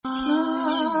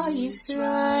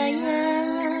Yisrael,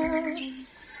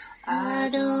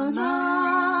 Adonai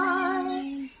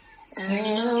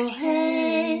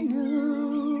Eloheinu,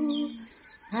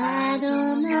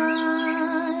 Adonai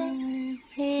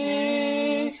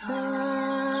Echad,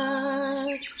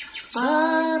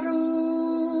 Baruch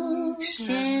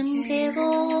Shem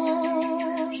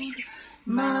Kevod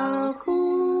Malkuto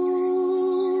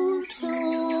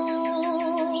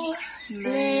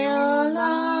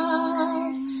Leolam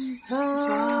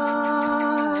Va'ed.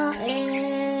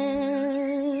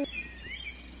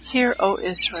 Hear, O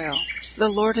Israel, the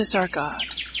Lord is our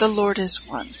God, the Lord is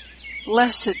one.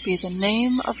 Blessed be the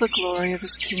name of the glory of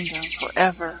his kingdom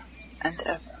forever and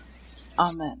ever.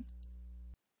 Amen.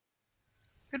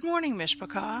 Good morning,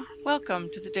 Mishpachah. Welcome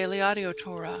to the Daily Audio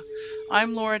Torah.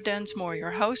 I'm Laura Densmore,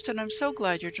 your host, and I'm so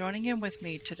glad you're joining in with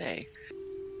me today.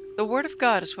 The Word of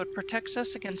God is what protects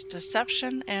us against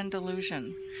deception and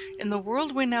delusion. In the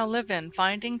world we now live in,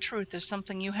 finding truth is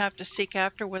something you have to seek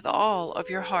after with all of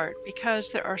your heart because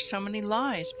there are so many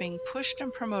lies being pushed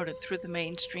and promoted through the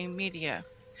mainstream media.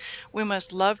 We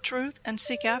must love truth and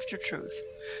seek after truth.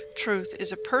 Truth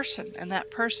is a person, and that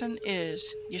person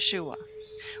is Yeshua.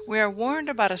 We are warned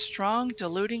about a strong,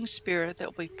 deluding spirit that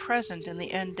will be present in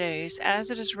the end days, as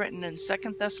it is written in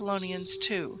 2 Thessalonians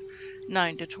 2,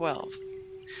 9-12.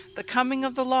 The coming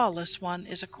of the lawless one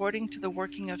is according to the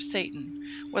working of Satan,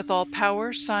 with all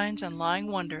power, signs, and lying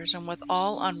wonders, and with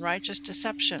all unrighteous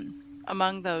deception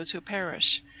among those who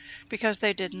perish, because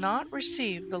they did not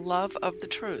receive the love of the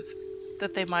truth,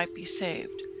 that they might be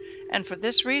saved. And for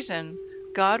this reason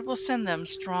God will send them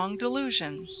strong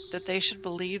delusion, that they should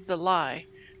believe the lie,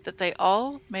 that they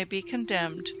all may be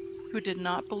condemned who did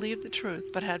not believe the truth,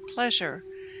 but had pleasure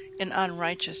in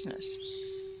unrighteousness.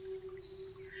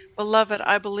 Beloved,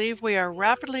 I believe we are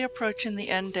rapidly approaching the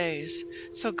end days,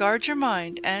 so guard your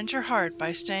mind and your heart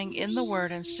by staying in the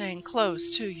Word and staying close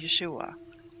to Yeshua.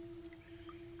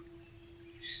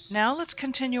 Now let's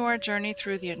continue our journey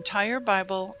through the entire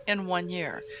Bible in 1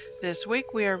 year. This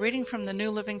week we are reading from the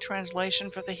New Living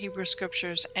Translation for the Hebrew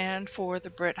Scriptures and for the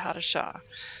Brit Hadashah.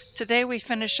 Today we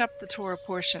finish up the Torah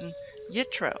portion,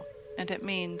 Yitro, and it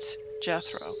means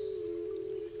Jethro.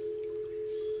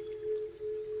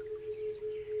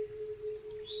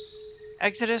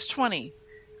 Exodus 20,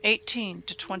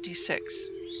 18-26.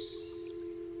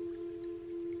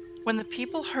 When the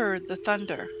people heard the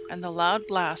thunder and the loud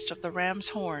blast of the ram's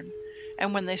horn,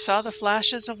 and when they saw the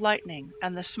flashes of lightning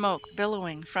and the smoke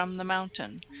billowing from the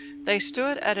mountain, they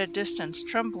stood at a distance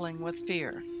trembling with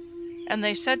fear. And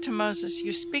they said to Moses,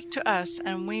 "You speak to us,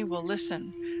 and we will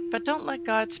listen, but don't let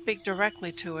God speak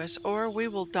directly to us, or we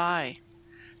will die."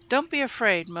 "Don't be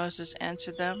afraid," Moses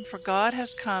answered them, "for God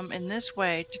has come in this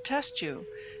way to test you,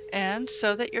 and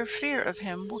so that your fear of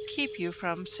him will keep you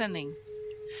from sinning."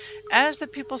 As the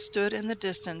people stood in the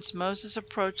distance, Moses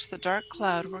approached the dark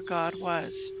cloud where God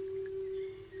was.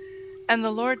 And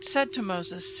the Lord said to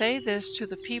Moses, "Say this to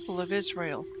the people of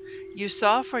Israel, You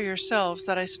saw for yourselves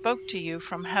that I spoke to you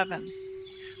from heaven.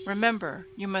 Remember,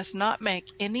 you must not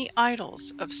make any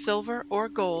idols of silver or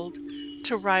gold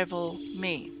to rival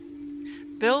me.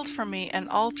 Build for me an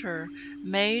altar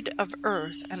made of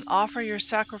earth, and offer your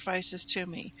sacrifices to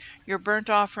me, your burnt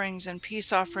offerings and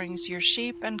peace offerings, your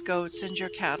sheep and goats and your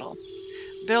cattle.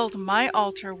 Build my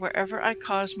altar wherever I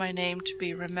cause my name to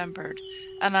be remembered,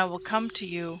 and I will come to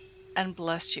you and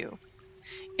bless you.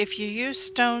 If you use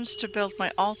stones to build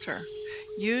my altar,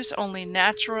 use only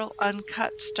natural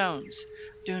uncut stones.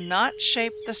 Do not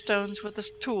shape the stones with a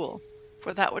tool,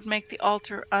 for that would make the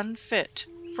altar unfit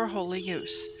for holy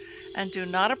use. And do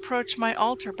not approach my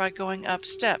altar by going up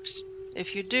steps.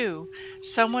 If you do,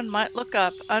 someone might look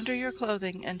up under your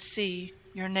clothing and see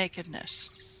your nakedness."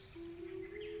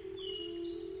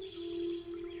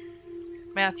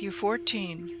 Matthew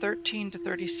 14,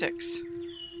 13-36.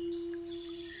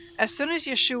 As soon as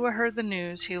Yeshua heard the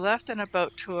news, he left in a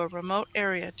boat to a remote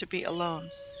area to be alone.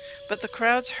 But the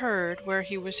crowds heard where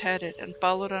he was headed and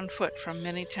followed on foot from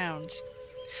many towns.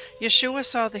 Yeshua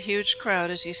saw the huge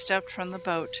crowd as he stepped from the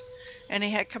boat, and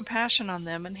he had compassion on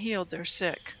them and healed their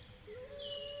sick.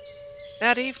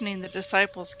 That evening the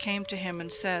disciples came to him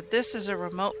and said, "This is a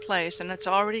remote place, and it's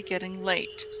already getting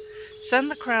late.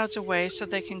 Send the crowds away so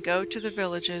they can go to the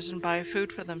villages and buy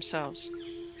food for themselves."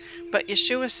 But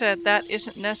Yeshua said, "That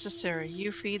isn't necessary.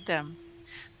 You feed them."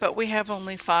 "But we have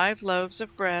only 5 loaves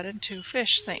of bread and 2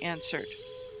 fish," they answered.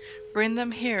 "Bring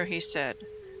them here," he said.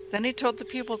 Then he told the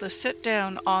people to sit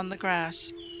down on the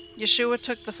grass. Yeshua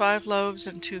took the 5 loaves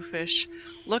and 2 fish,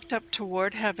 looked up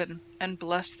toward heaven, and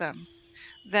blessed them.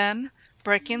 Then,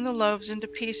 breaking the loaves into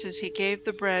pieces, he gave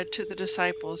the bread to the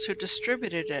disciples, who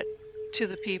distributed it to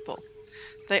the people.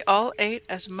 They all ate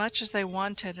as much as they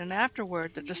wanted, and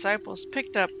afterward the disciples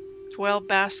picked up 12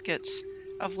 baskets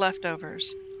of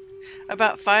leftovers.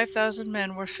 About 5,000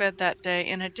 men were fed that day,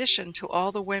 in addition to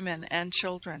all the women and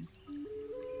children.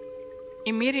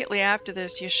 Immediately after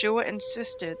this, Yeshua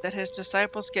insisted that his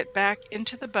disciples get back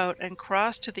into the boat and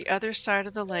cross to the other side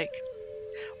of the lake,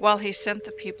 while he sent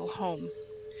the people home.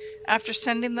 After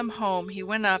sending them home, he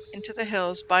went up into the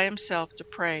hills by himself to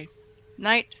pray.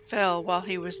 Night fell while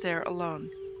he was there alone.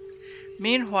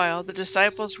 Meanwhile, the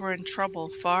disciples were in trouble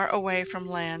far away from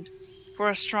land,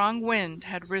 for a strong wind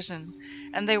had risen,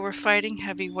 and they were fighting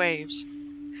heavy waves.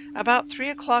 About 3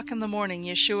 o'clock in the morning,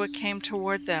 Yeshua came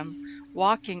toward them,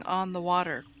 walking on the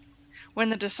water. When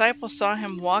the disciples saw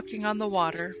him walking on the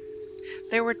water,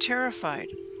 they were terrified.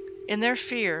 In their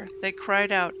fear, they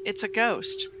cried out, "It's a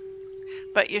ghost!"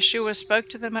 But Yeshua spoke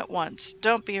to them at once.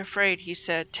 "Don't be afraid," he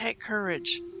said. "Take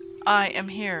courage. I am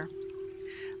here."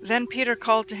 Then Peter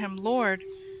called to him, "Lord,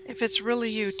 if it's really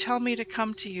you, tell me to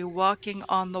come to you walking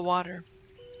on the water."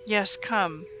 "Yes,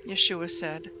 come," Yeshua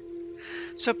said.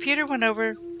 So Peter went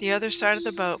over the other side of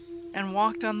the boat and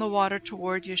walked on the water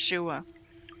toward Yeshua.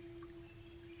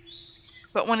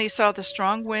 But when he saw the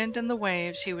strong wind and the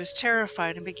waves, he was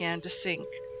terrified and began to sink.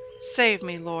 "Save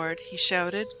me, Lord," he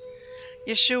shouted.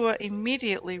 Yeshua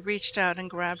immediately reached out and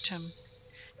grabbed him.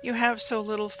 "You have so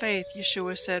little faith,"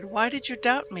 Yeshua said. "Why did you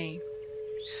doubt me?"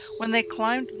 When they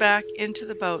climbed back into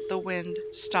the boat, the wind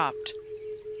stopped.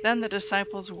 Then the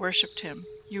disciples worshipped him.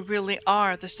 "You really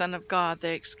are the Son of God,"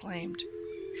 they exclaimed.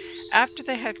 After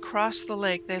they had crossed the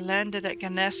lake, they landed at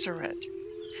Gennesaret.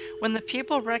 When the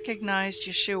people recognized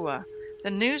Yeshua,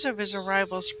 the news of his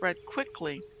arrival spread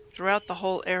quickly throughout the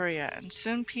whole area, and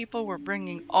soon people were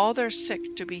bringing all their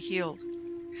sick to be healed.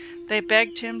 They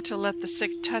begged him to let the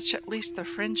sick touch at least the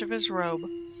fringe of his robe,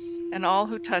 and all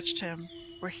who touched him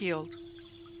were healed.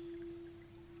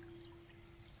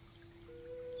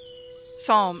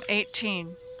 Psalm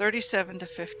 18,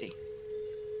 37-50.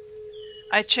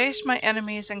 I chased my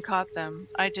enemies and caught them.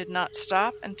 I did not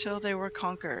stop until they were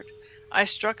conquered. I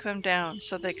struck them down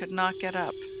so they could not get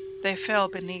up. They fell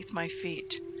beneath my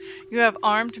feet. You have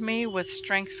armed me with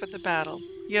strength for the battle.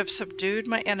 You have subdued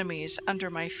my enemies under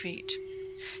my feet.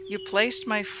 You placed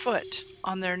my foot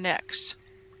on their necks.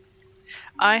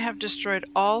 I have destroyed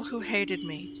all who hated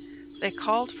me. They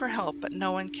called for help, but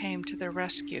no one came to their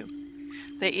rescue.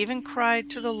 They even cried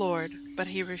to the Lord, but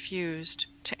he refused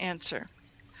to answer.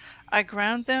 I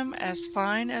ground them as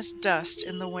fine as dust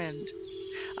in the wind.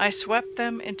 I swept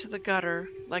them into the gutter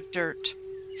like dirt.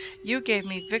 You gave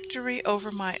me victory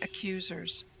over my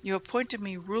accusers. You appointed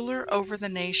me ruler over the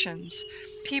nations.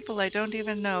 People I don't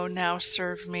even know now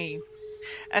serve me.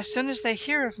 As soon as they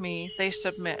hear of me, they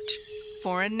submit.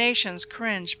 Foreign nations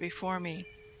cringe before me.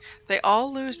 They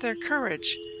all lose their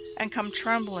courage and come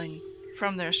trembling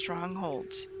from their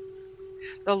strongholds.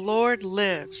 The Lord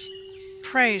lives.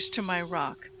 Praise to my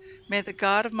rock. May the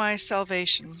God of my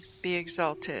salvation be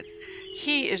exalted.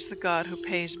 He is the God who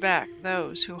pays back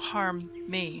those who harm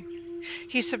me.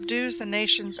 He subdues the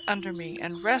nations under me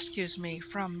and rescues me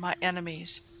from my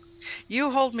enemies.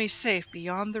 You hold me safe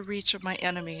beyond the reach of my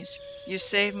enemies. You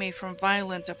save me from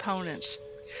violent opponents.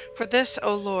 For this,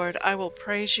 O Lord, I will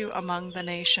praise you among the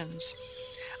nations.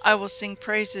 I will sing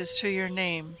praises to your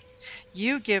name.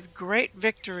 You give great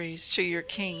victories to your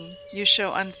king. You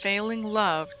show unfailing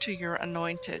love to your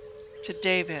anointed, to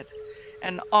David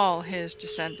and all his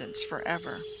descendants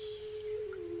forever.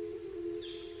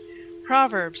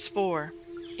 Proverbs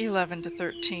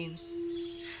 4:11-13.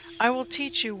 I will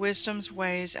teach you wisdom's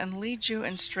ways and lead you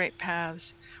in straight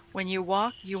paths. When you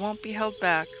walk, you won't be held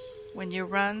back. When you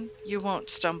run, you won't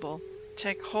stumble.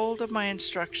 Take hold of my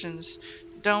instructions.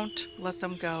 Don't let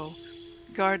them go.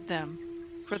 Guard them,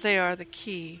 for they are the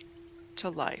key to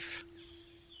life.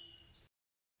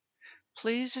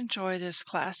 Please enjoy this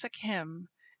classic hymn,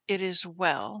 "It Is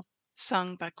Well,"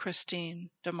 sung by Christine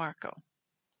DeMarco.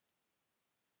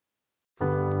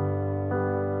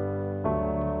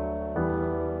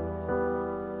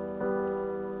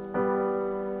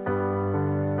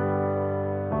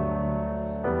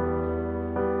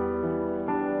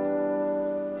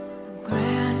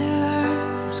 Grand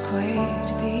earth has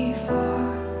quaked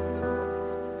before,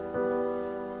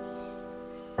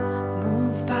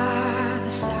 moved by the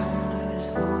sound of his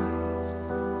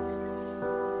voice,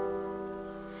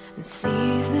 and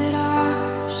seas that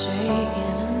are shaken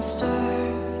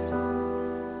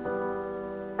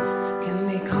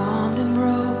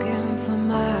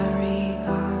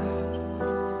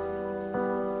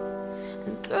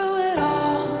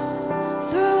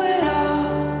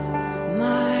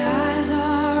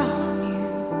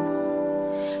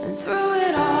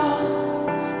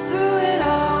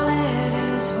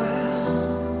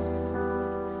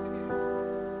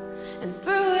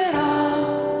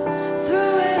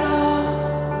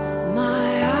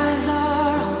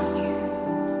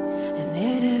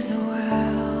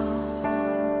well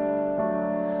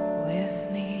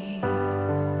with me.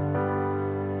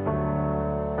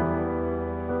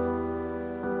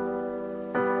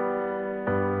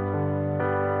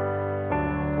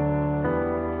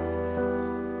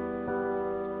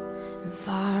 And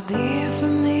far be it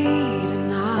from me to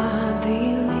not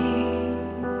believe,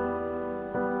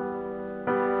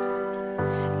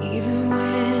 even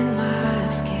when my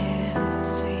eyes can't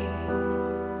see.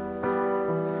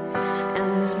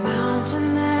 And this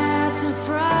mountain that's in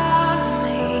front of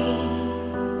me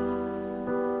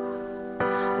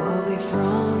will be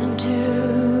thrown into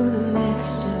the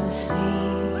midst of the sea.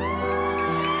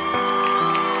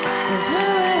 And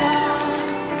through it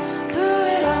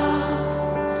all,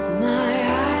 my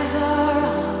eyes are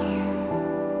on you.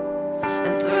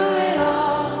 And through it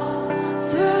all,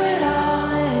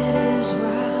 it is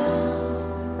well.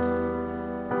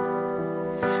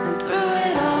 And through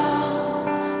it all,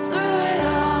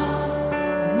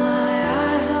 my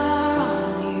eyes are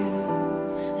on you,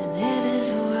 and it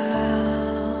is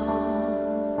well.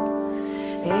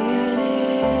 It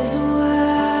is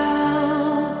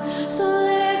well. So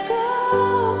let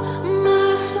go,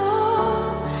 my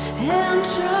soul, and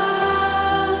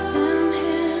trust in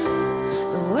Him.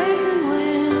 The waves and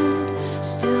wind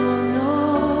still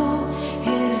know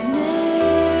His name.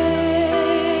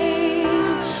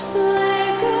 So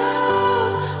let go,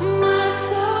 my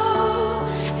soul,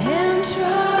 and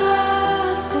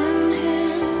trust in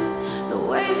Him. The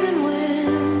waves and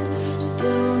wind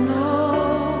still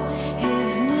know His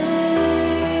name.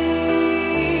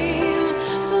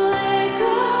 So let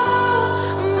go,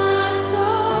 my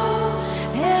soul,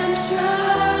 and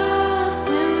trust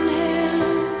in Him.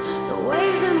 The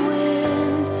waves and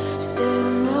wind still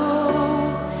know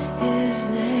His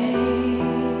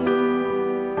name.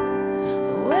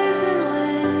 The waves and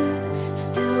wind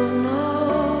still know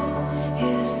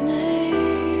His name.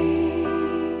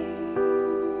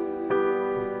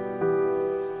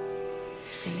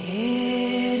 And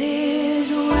it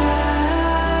is well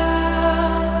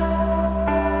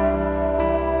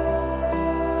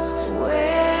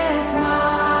with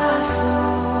my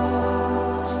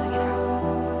soul. Sing it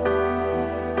out.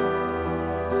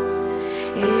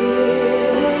 It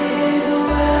is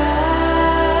well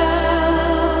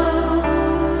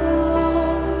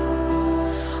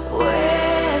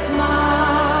with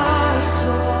my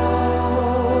soul.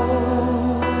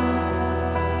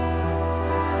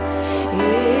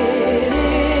 It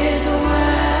is well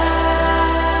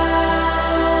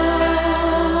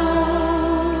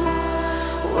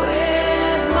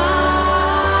with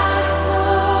my soul.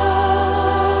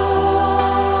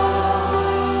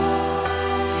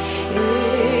 It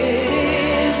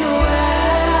is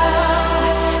well.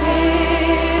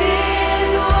 It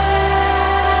is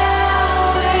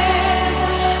well with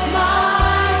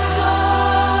my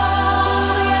soul.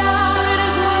 Sing it out. It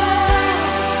is well.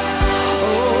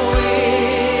 Oh,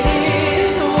 it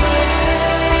is with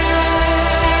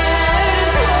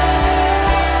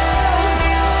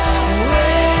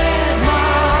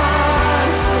my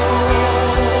soul.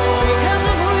 Because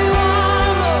of who you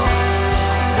are, Lord.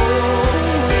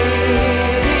 Oh,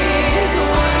 it is with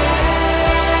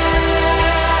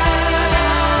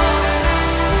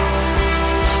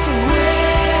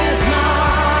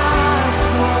my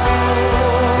soul.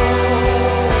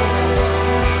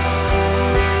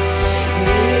 It is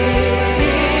with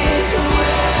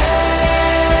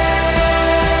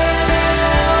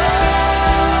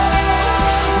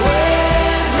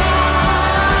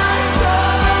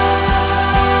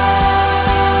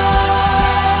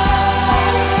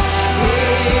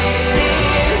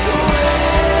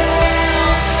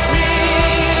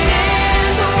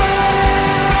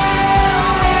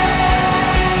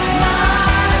my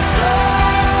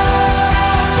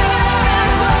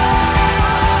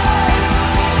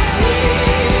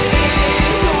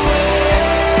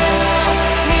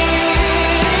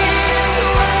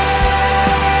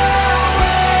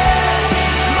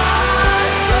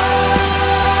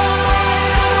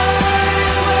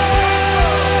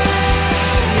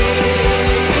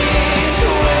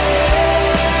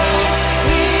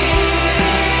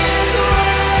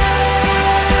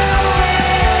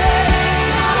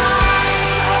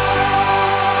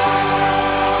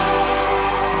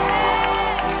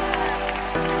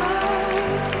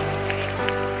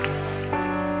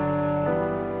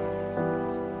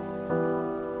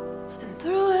And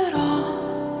through it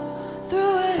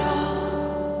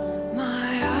all,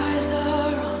 my eyes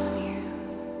are on you.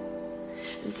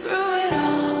 And through it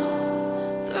all,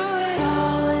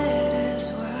 it is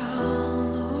well,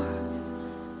 Lord.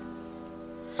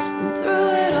 And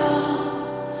through it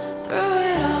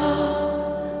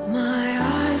all, my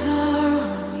eyes are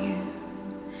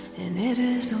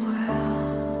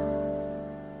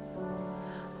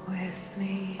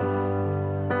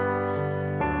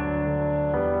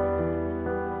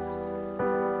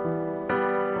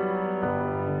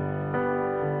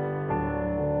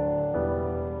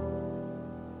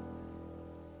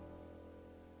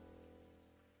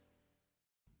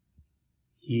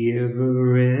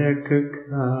Yivrekka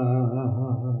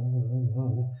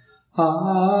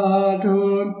Adonai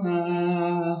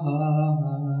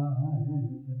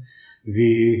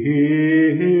Vishmereka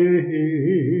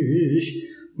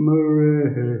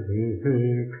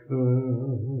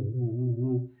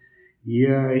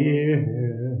Yair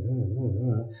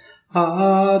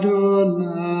Adonai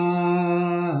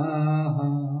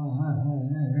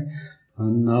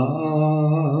Panavilaka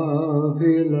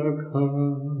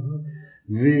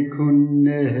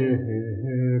Vikuneka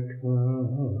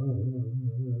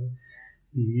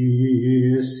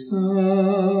Isa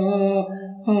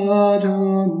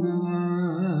Adonai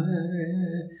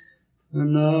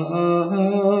Panav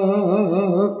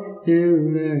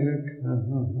Ileka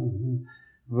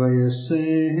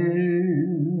Vayasem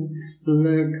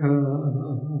Leka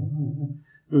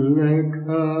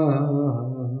Leka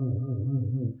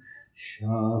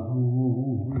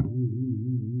Shalom.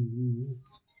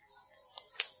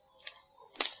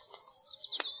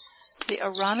 The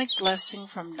Aaronic blessing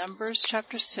from Numbers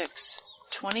chapter 6,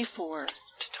 24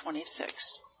 to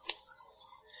 26.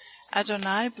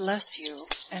 Adonai bless you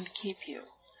and keep you.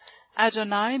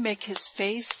 Adonai make his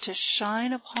face to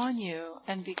shine upon you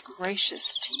and be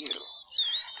gracious to you.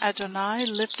 Adonai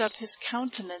lift up his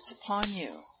countenance upon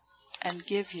you and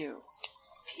give you